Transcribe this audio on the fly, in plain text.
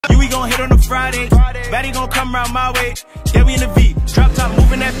we gon' hit on a Friday. Baddie gon' come round my way. Yeah, we in the V. Drop top,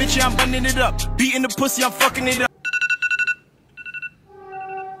 moving that bitch, yeah, I'm buttoning it up. Beating the pussy, I'm fucking it up.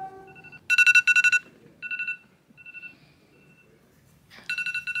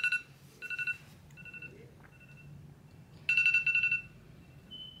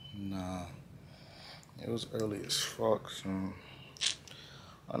 Nah, it was early as fuck, so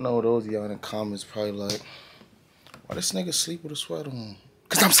I know those of y'all in the comments probably like, why this nigga sleep with a sweater on?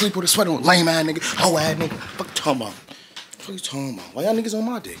 Cause I'm sleeping with a sweater on, lame ass nigga, hoe ass nigga. Fuck you talking about? What you talking about? Why y'all niggas on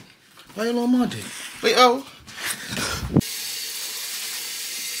my dick? Why y'all on my dick? Wait, oh.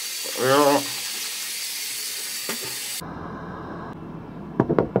 Yeah.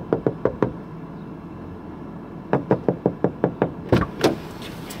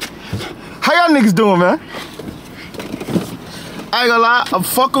 How y'all niggas doing, man? I ain't gonna lie, I'm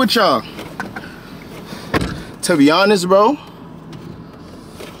fucking with y'all. To be honest, bro,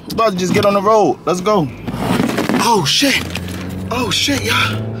 I'm about to just get on the road. Let's go. Oh shit,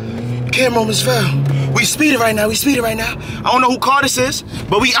 y'all. Camera almost fell. We speeding right now. I don't know who car this is,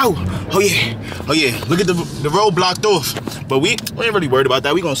 but we out. Oh yeah. Look at the road blocked off. But we ain't really worried about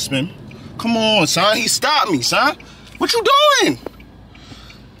that. We gonna spin. Come on, son. He stopped me, son. What you doing?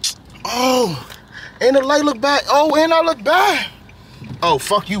 Oh, and the light look bad. Oh, and I look bad. Oh,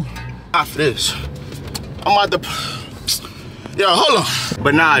 fuck you. After this, I'm about to. Yo, hold on.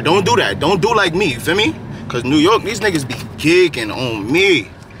 But nah, don't do that. Don't do like me, you feel me? Cause New York, these niggas be gigging on me.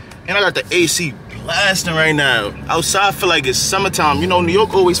 And I got the AC blasting right now. Outside, I feel like it's summertime. You know, New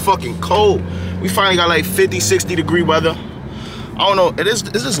York always fucking cold. We finally got like 50, 60 degree weather. I don't know, is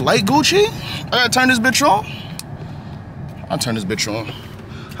this light Gucci? I gotta turn this bitch on? I'll turn this bitch on.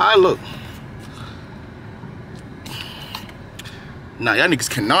 How I look? Nah, y'all niggas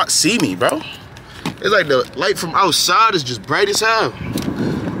cannot see me, bro. It's like the light from outside is just bright as hell.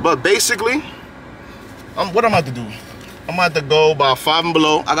 But basically, what I'm about to do? I'm about to go about 5 and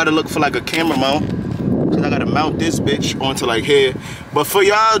below. I gotta look for like a camera mount, cause I gotta mount this bitch onto like here. But for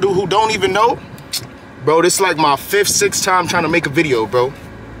y'all who don't even know, bro, this is like my 5th, 6th time trying to make a video, bro.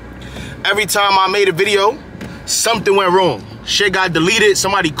 Every time I made a video, something went wrong. Shit got deleted,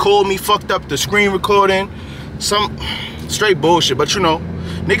 somebody called me, fucked up the screen recording, some straight bullshit. But you know,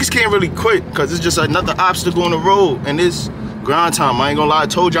 niggas can't really quit because it's just another obstacle on the road and it's grind time. I ain't gonna lie, I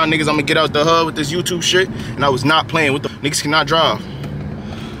told y'all niggas I'm gonna get out the hood with this YouTube shit and I was not playing with the niggas cannot drive.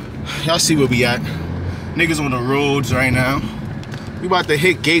 Y'all see where we at. Niggas on the roads right now. We about to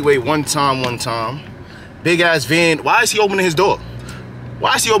hit Gateway one time. Big ass van. Why is he opening his door?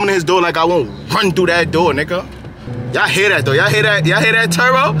 Why is he opening his door like I won't run through that door, nigga? Y'all hear that though? Y'all hear that? Y'all hear that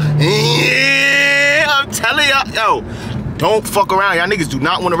turbo? Yeah, I'm telling y'all, yo, don't fuck around. Y'all niggas do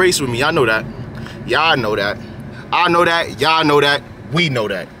not want to race with me. Y'all know that. Y'all know that. I know that. Y'all know that. We know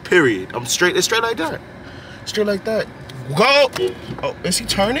that. Period. I'm straight. It's straight like that. Straight like that. Go. Oh, is he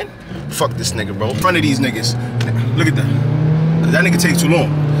turning? Fuck this nigga, bro. In front of these niggas. Look at that. Cause that nigga takes too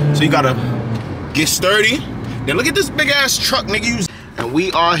long. So you gotta get sturdy. Then look at this big ass truck, nigga. And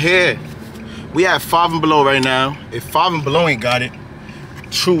we are here. We at 5 and below right now. If 5 and below ain't got it,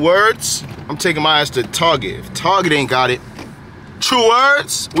 true words, I'm taking my ass to Target. If Target ain't got it, true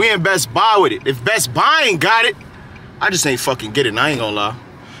words, we in Best Buy with it. If Best Buy ain't got it, I just ain't fucking get it, and I ain't gonna lie.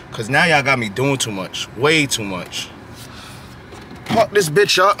 Cause now y'all got me doing too much, way too much. Fuck this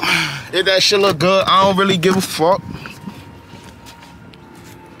bitch up. If that shit look good, I don't really give a fuck.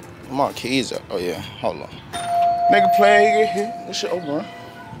 My keys up, oh yeah, hold on. Nigga play here, this shit over.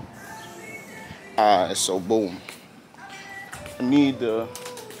 Alright, so boom. I need the...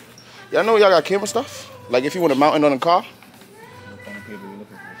 Y'all know y'all got camera stuff? Like if you want to mount it on the car? What kind of cable you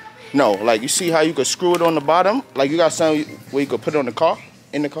looking for? No, like you see how you could screw it on the bottom? Like you got something where you could put it on the car?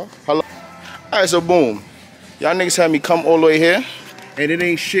 In the car? Hello? Alright, so boom. Y'all niggas had me come all the way here. And it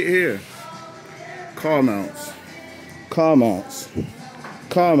ain't shit here. Car mounts. Car mounts.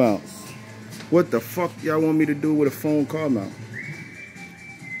 Car mounts. What the fuck y'all want me to do with a phone car mount?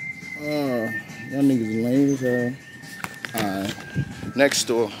 Y'all niggas lame as hell. Alright. Next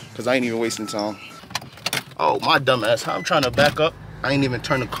door, cause I ain't even wasting time. Oh, my dumb ass. I'm trying to back up. I ain't even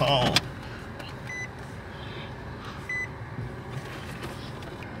turn the car on.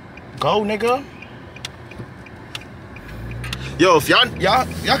 Go, nigga. Yo, if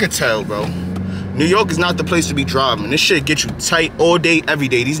y'all can tell, bro. New York is not the place to be driving. This shit get you tight all day, every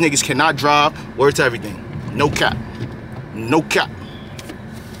day. These niggas cannot drive. Word to everything. No cap. No cap.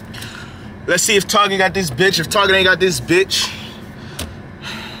 Let's see if Target got this bitch. If Target ain't got this bitch,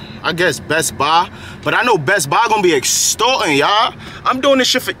 I guess Best Buy. But I know Best Buy gonna be extorting, y'all. I'm doing this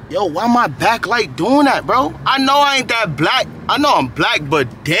shit for, yo, why my backlight doing that, bro? I know I ain't that black. I know I'm black, but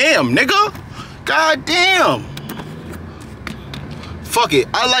damn, nigga. God damn. Fuck it,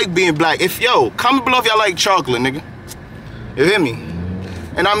 I like being black. Comment below if y'all like chocolate, nigga. You hear me?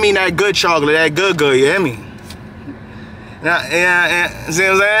 And I mean that good chocolate, that good, you hear me? Yeah, see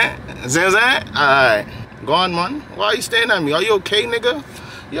what I'm saying? See what I'm saying? Alright. Go on, man. Why are you staring at me? Are you okay, nigga?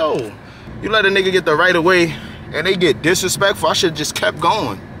 Yo, you let a nigga get the right of way and they get disrespectful. I should've just kept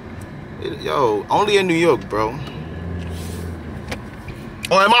going. Yo, only in New York, bro.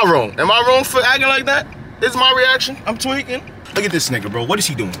 Oh, am I wrong? Am I wrong for acting like that? This is my reaction. I'm tweaking. Look at this nigga, bro. What is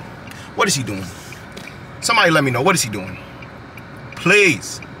he doing? What is he doing? Somebody let me know. What is he doing?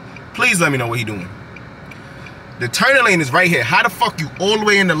 Please. Please let me know what he doing. The turning lane is right here. How the fuck you all the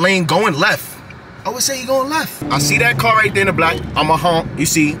way in the lane going left? I would say you going left. I see that car right there in the black. I'm a honk. You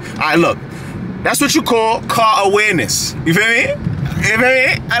see? All right, look. That's what you call car awareness. You feel me? You feel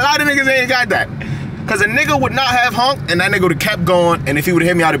me? A lot of niggas ain't got that. Cause a nigga would not have honked and that nigga would have kept going, and if he would have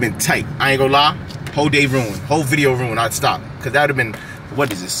hit me, I'd have been tight. I ain't gonna lie. Whole day ruined. Whole video ruined. I'd stop. Cause that would have been,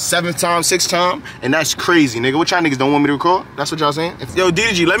 what is this, 7th time, 6th time? And that's crazy, nigga. What y'all niggas don't want me to record? That's what y'all saying? Yo,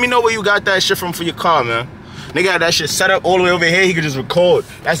 DDG, let me know where you got that shit from for your car, man. Nigga had that shit set up all the way over here. He could just record.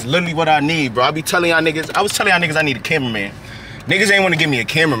 That's literally what I need, bro. I be telling y'all niggas, I was telling y'all niggas I need a cameraman. Niggas ain't want to give me a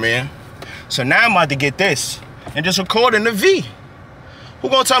cameraman. So now I'm about to get this and just record in the V. Who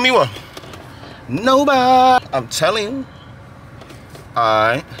gonna tell me what? Nobody. I'm telling you.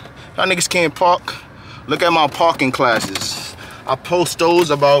 Alright. Y'all niggas can't park. Look at my parking classes. I post those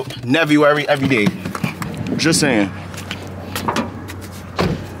about February every day. Just saying.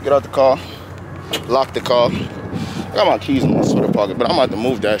 Get out the car. Lock the car. I got my keys in my sweater pocket, but I'm about to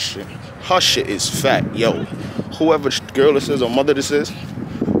move that shit. Her shit is fat, yo. Whoever girl this is or mother this is,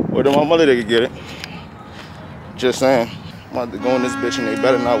 or to my mother they could get it. Just saying. I'm about to go in this bitch and they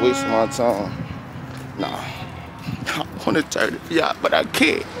better not waste my time. Nah. I wanna turn it, yeah, but I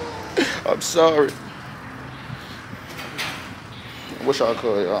can't. I'm sorry. I wish I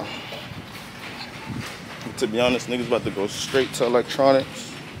could, y'all. To be honest, niggas about to go straight to electronics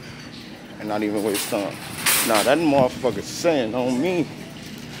and not even waste time. Nah, that motherfucker saying on me.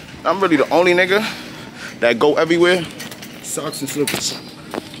 I'm really the only nigga that go everywhere, socks and slippers,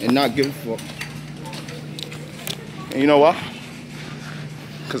 and not give a fuck. And you know why?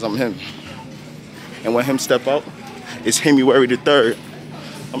 Cause I'm him. And when him step out, it's February the 3rd.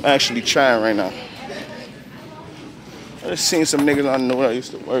 I'm actually trying right now. I just seen some niggas I know that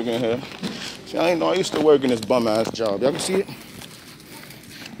used to work in here. See, I ain't know I used to work in this bum ass job. Y'all can see it?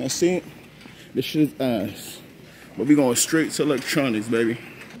 Y'all see it? This shit is ass. But we going straight to electronics, baby.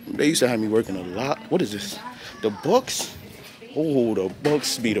 They used to have me working a lot. What is this? The books? Oh, the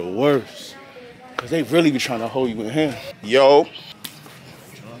books be the worst. Cause they really be trying to hold you in here. Yo.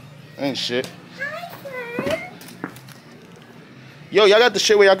 Ain't shit. Yo, y'all got the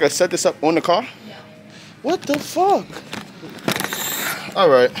shit where y'all can set this up on the car? Yeah. What the fuck? All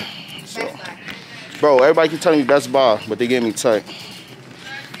right. So, bro, everybody keep telling me Best Buy, but they gave me tight.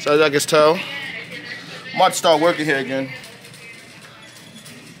 So as I can tell, I'm about to start working here again.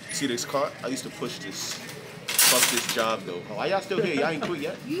 See this cart? I used to push this. Fuck this job though. Why y'all still here? Y'all ain't quit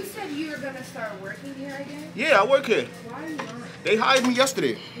yet? You said you were gonna start working here again? Yeah, I work here. Why are you not? They hired me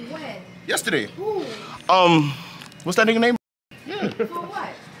yesterday. When? Yesterday. Who? What's that nigga name? Yeah. For what?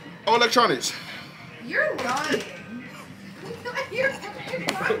 Oh, electronics. You're lying. You're fucking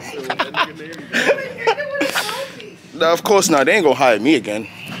lying. No, of course not. They ain't gonna hire me again.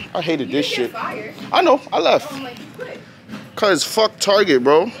 I hated this shit. Fired. I know. I left. Oh, like you quit. Cause fuck Target,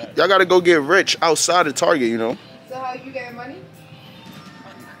 bro. Y'all gotta go get rich outside of Target, you know. So how you getting money?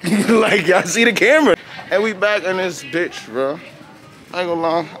 Like y'all see the camera. And we back in this bitch, bro. I ain't gonna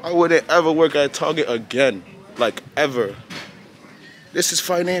lie. I wouldn't ever work at Target again. Like ever. This is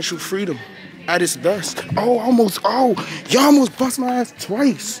financial freedom at its best. Oh, y'all almost bust my ass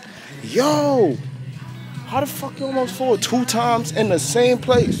twice. Yo. How the fuck you almost fall 2 times in the same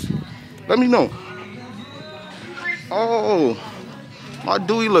place? Let me know. Oh, my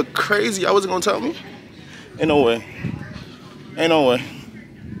Dewey look crazy. I wasn't gonna tell me. Ain't no way. Ain't no way.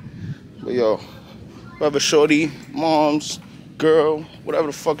 But yo, whoever shorty, mom's, girl, whatever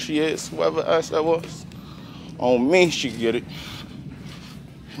the fuck she is, whoever ass that was, on me, she can get it.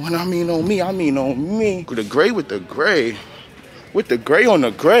 When I mean on me, I mean on me. The gray with the gray. With the gray on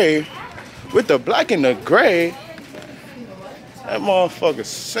the gray. With the black and the gray. That motherfucker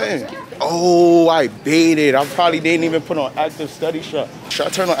saying. Oh, I baited. I probably didn't even put on active study shot. Should I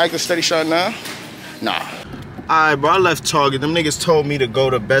turn on active study shot now? Nah. Alright, bro, I left Target. Them niggas told me to go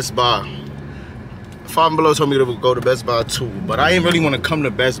to Best Buy. 5 Below told me to go to Best Buy too, but I ain't really want to come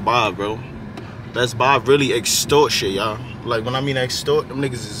to Best Buy, bro. Best Buy really extort shit, y'all. Like, when I mean extort, them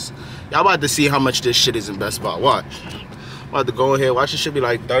niggas is... Y'all about to see how much this shit is in Best Buy. Watch. I'm about to go in here. Watch, it should be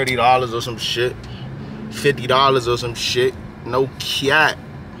like $30 or some shit. $50 or some shit. No cat.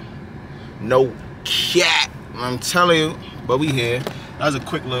 No cat. I'm telling you. But we here. That was a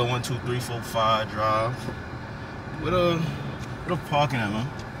quick little 1, 2, 3, 4, 5 drive. What a parking at, man.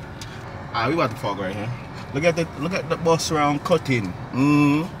 Alright, we about to park right here. Look at the bus around cutting.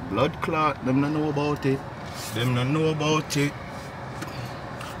 Blood clot. Them don't know about it. Them don't know about it.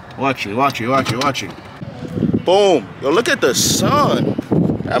 Watch it, watch it, watch it, watch it. Boom. Yo, look at the sun.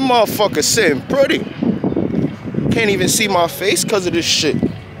 That motherfucker sitting pretty. Can't even see my face because of this shit.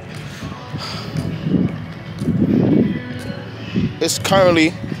 It's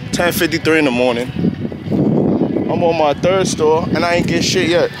currently 10:53 in the morning. I'm on my 3rd store and I ain't get shit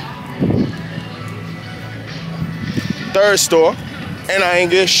yet. 3rd store and I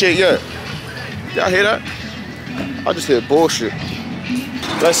ain't get shit yet. Y'all hear that? I just hear bullshit.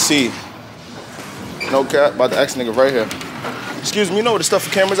 Let's see. No cap, about to ask nigga right here. Excuse me, you know where the stuff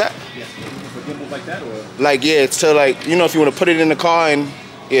for cameras at? Yeah, for gimbals like that or? Like, yeah, it's to like, you know, if you want to put it in the car and,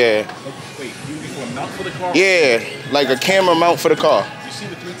 yeah. Wait, you need for a mount for the car? Yeah, like a camera mount for the car. You see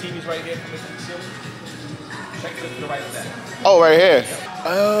the 3 TVs right here from the ceiling? Check to the right of that. Oh, right here.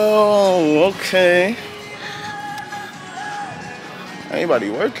 Oh, okay. Anybody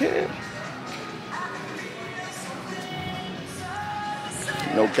work here?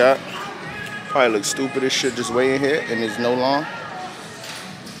 No cap. Probably look stupid as shit just waiting here and there's no lawn.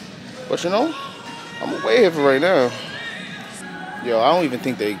 But you know, I'm gonna wait here for right now. Yo, I don't even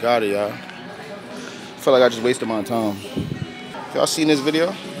think they got it, y'all. I feel like I just wasted my time. Y'all seen this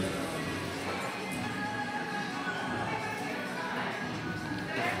video?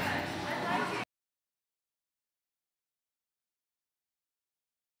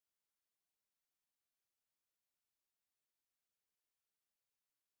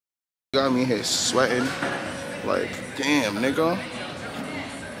 Got me here sweating. Like, damn, nigga.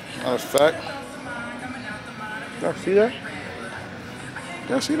 Matter of fact. Y'all see that?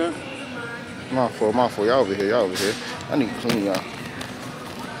 Y'all see that? My fault. Y'all over here. I need to clean y'all.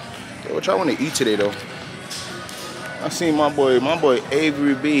 Yo, what y'all want to eat today, though? I seen my boy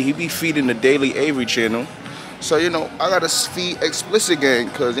Avery B. He be feeding the Daily Avery channel. So, you know, I gotta feed Explicit Gang,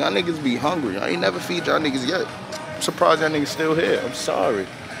 because y'all niggas be hungry. I ain't never feed y'all niggas yet. I'm surprised y'all niggas still here. I'm sorry.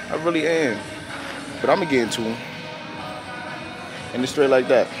 I really am. But I'm gonna get into them. And it's straight like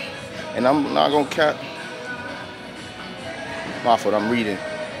that. And I'm not gonna cap. My fault, I'm reading.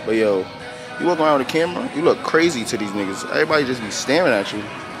 But yo, you walk around with a camera, you look crazy to these niggas. Everybody just be staring at you.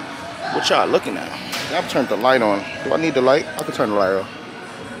 What y'all looking at? I've turned the light on. Do I need the light? I can turn the light off.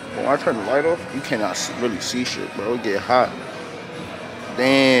 When I turn the light off, you cannot really see shit, bro. It get hot.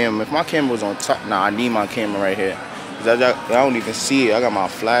 Damn, if my camera was on top, nah, I need my camera right here. I don't even see it. I got my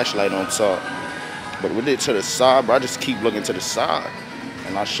flashlight on top. But with it to the side, bro, I just keep looking to the side.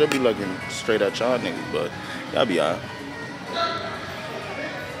 And I should be looking straight at y'all niggas, but y'all be alright.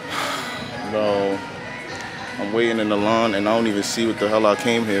 No. I'm waiting in the lawn and I don't even see what the hell I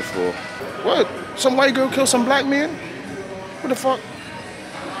came here for. What? Some white girl killed some black man? What the fuck?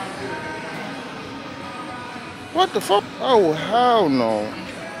 What the fuck? Oh, hell no.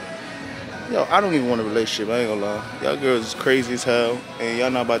 Yo, I don't even want a relationship, I ain't gonna lie. Y'all girls is crazy as hell, and y'all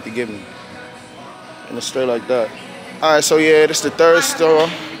not about to give me. And it's straight like that. Alright, so yeah, this the 3rd store,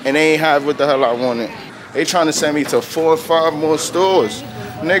 and they ain't have what the hell I wanted. They trying to send me to 4 or 5 more stores.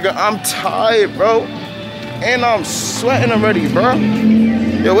 Nigga, I'm tired, bro. And I'm sweating already, bro.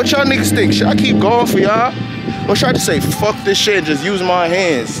 Yo, what y'all niggas think? Should I keep going for y'all? Or should I just say, fuck this shit and just use my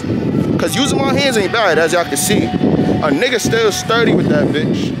hands? Cause using my hands ain't bad, as y'all can see. A nigga still sturdy with that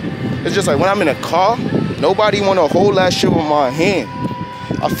bitch. It's just like when I'm in a car, nobody wanna hold that shit with my hand.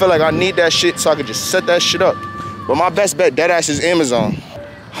 I feel like I need that shit so I can just set that shit up. But my best bet, that ass is Amazon.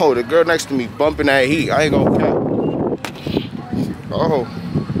 Oh, the girl next to me bumping that heat. I ain't gonna cap. Oh.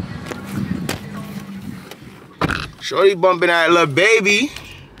 Shorty bumping that little baby.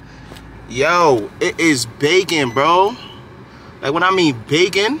 Yo, it is bacon, bro. Like when I mean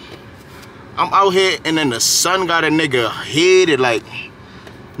bacon, I'm out here and then the sun got a nigga heated like,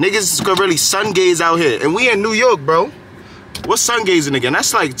 niggas could really sun gaze out here. And we in New York, bro. What's sun gazing again?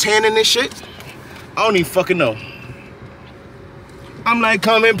 That's like tanning and shit. I don't even fucking know. I'm like,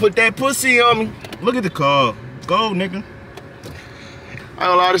 come and put that pussy on me. Look at the car. Go, nigga. I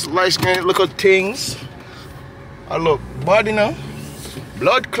don't allow this light skin look at things. I look body now.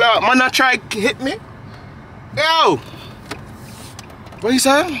 Blood clot. Man, not try to hit me. Yo. What you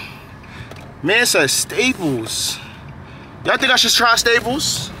saying? Man says Staples. Y'all think I should try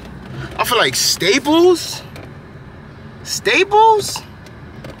Staples? I feel like Staples? Staples?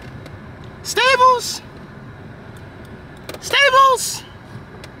 Staples? Staples?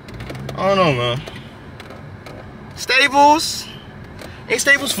 I don't know, man. Staples? Ain't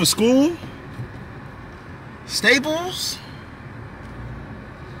Staples for school? Staples?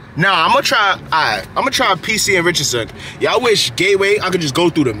 Nah, I'm gonna try, alright, I'm gonna try PC and Richardson. Y'all wish Gateway, I could just go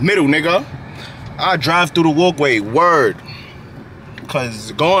through the middle, nigga. I drive through the walkway, word.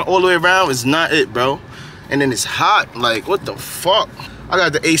 Cause going all the way around is not it, bro. And then it's hot, like, what the fuck? I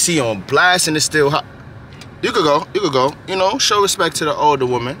got the AC on blast and it's still hot. You could go, you know, show respect to the older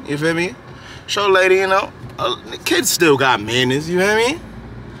woman, you feel me? Show lady, you know, the kids still got manners, you feel me?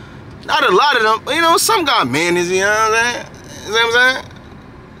 Not a lot of them, but you know, some got manners, you know what I'm saying? You know what I'm saying?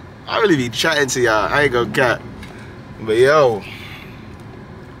 I really be chatting to y'all, I ain't gonna cap. But yo,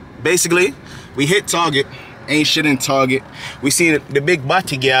 basically, we hit Target, ain't shit in Target. We see the big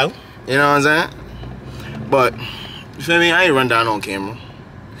body gal, you know what I'm saying? But, you feel me, I ain't run down on camera.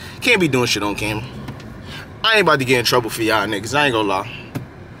 Can't be doing shit on camera. I ain't about to get in trouble for y'all niggas, I ain't gonna lie.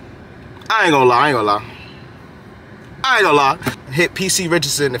 I ain't gonna lie. Hit PC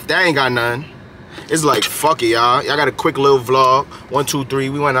Richardson, if that ain't got none, it's like, fuck it, y'all. Y'all got a quick little vlog. 1, 2, 3,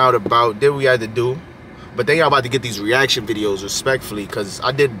 we went out about, did what we had to do. But then y'all about to get these reaction videos, respectfully, because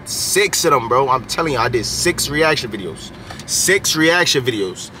I did 6 of them, bro. I'm telling you, I did 6 reaction videos. 6 reaction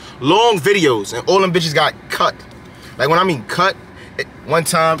videos. Long videos, and all them bitches got cut. Like, when I mean cut, one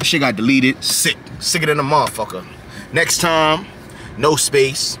time, shit got deleted, sick. Sicker than a motherfucker. Next time, no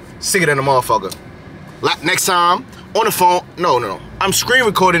space, sicker than a motherfucker. Next time, on the phone, no. I'm screen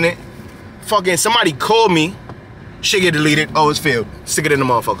recording it. Fucking somebody called me, shit get deleted, oh, it's failed. Sicker than a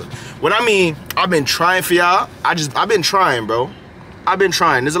motherfucker. What I mean, I've been trying for y'all. I've been trying, bro. I've been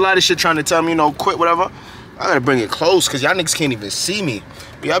trying. There's a lot of shit trying to tell me, you know, quit, whatever. I gotta bring it close, because y'all niggas can't even see me.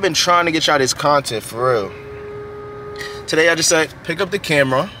 But y'all been trying to get y'all this content, for real. Today, I just said, pick up the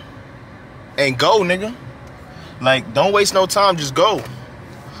camera and go, nigga. Like, don't waste no time, just go.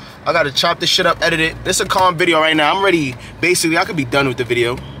 I gotta chop this shit up, edit it. This is a calm video right now. I'm ready, basically, I could be done with the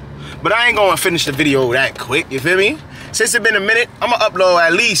video. But I ain't gonna finish the video that quick, you feel me? Since it's been a minute, I'ma upload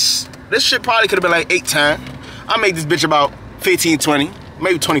at least, this shit probably could've been like 8 times. I made this bitch about 15, 20,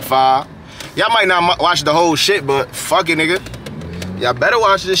 maybe 25. Y'all might not watch the whole shit, but fuck it, nigga. Y'all better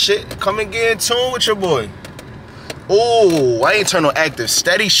watch this shit. Come and get in tune with your boy. Oh, I ain't turned on active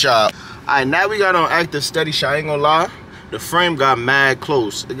steady shot. Alright, now we got on active steady shot. I ain't gonna lie. The frame got mad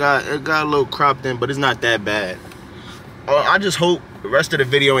close. It got a little cropped in, but it's not that bad. I just hope the rest of the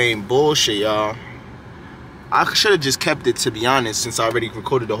video ain't bullshit, y'all. I should have just kept it, to be honest, since I already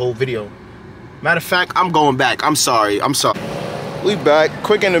recorded the whole video. Matter of fact, I'm going back. I'm sorry. We back.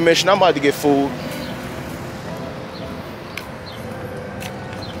 Quick intermission. I'm about to get food.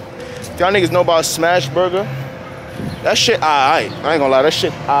 Y'all niggas know about Smash Burger? That shit alright. I ain't gonna lie, that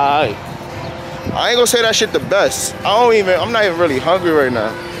shit alright. I ain't gonna say that shit the best. I'm not even really hungry right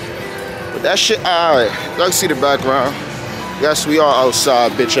now. But that shit alright. Y'all can see the background. Yes, we are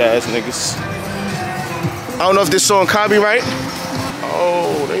outside, bitch ass niggas. I don't know if this song copyright.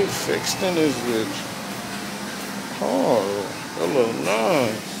 Oh, they fixed in this bitch. Oh, that look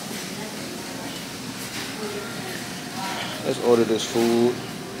nice. Let's order this food.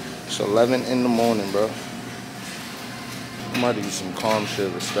 It's 11 in the morning, bro. I'm about to eat some calm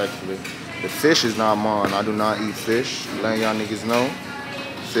shit, respectfully. The fish is not mine. I do not eat fish. Letting y'all niggas know.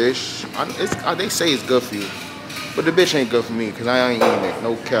 Fish, they say it's good for you. But the bitch ain't good for me, because I ain't eating it.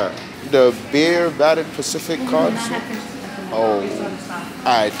 No cap. The beer battered Pacific cards. Oh.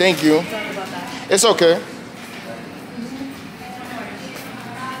 Alright, thank you. It's okay.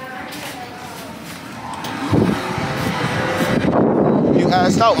 You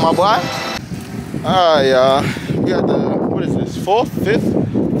asked out, my boy. Alright, y'all. We got the, what is this, 4th,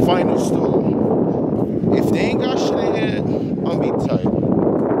 5th final store. If they ain't got shit in here, I'm gonna be tight. We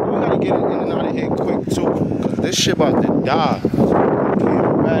gotta get it in and out of here quick too, cause this shit about to die.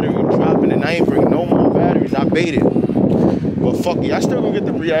 Battery dropping and I ain't bring no more batteries. I baited. But fuck it, I still gonna get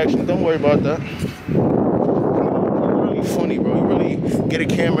the reaction. Don't worry about that. You're really funny, bro. You really get a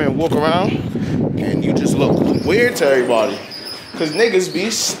camera and walk around and you just look weird to everybody. Cause niggas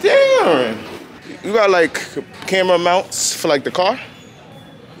be staring. You got like camera mounts for like the car?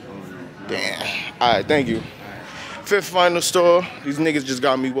 Damn. Alright, thank you. 5th final store. These niggas just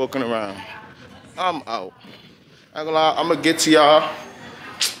got me walking around. I'm out. I ain't gonna lie, I'm gonna get to y'all.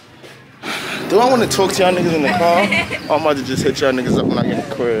 Do I want to talk to y'all niggas in the car? Or I'm about to just hit y'all niggas up when I get in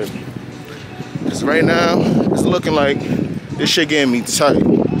the crib. Cause right now, it's looking like this shit getting me tight.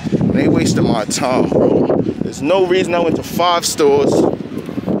 They wasting my time, bro. There's no reason I went to 5 stores.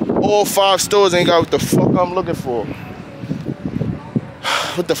 All 5 stores ain't got what the fuck I'm looking for.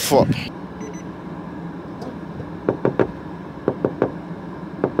 What the fuck?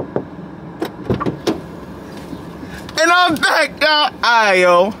 And I'm back, y'all. Alright,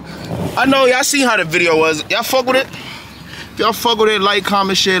 yo. I know y'all seen how the video was. Y'all fuck with it? If y'all fuck with it, like,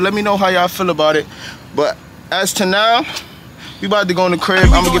 comment, share. Let me know how y'all feel about it. But as to now, we about to go in the crib.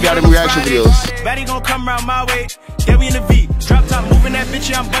 I'm gonna give y'all the reaction videos. Batty gon' come round my way. Yeah, we in the V. Drop top, moving that bitch,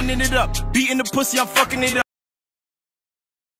 yeah, I'm bundling it up. Beating the pussy, I'm fucking it up.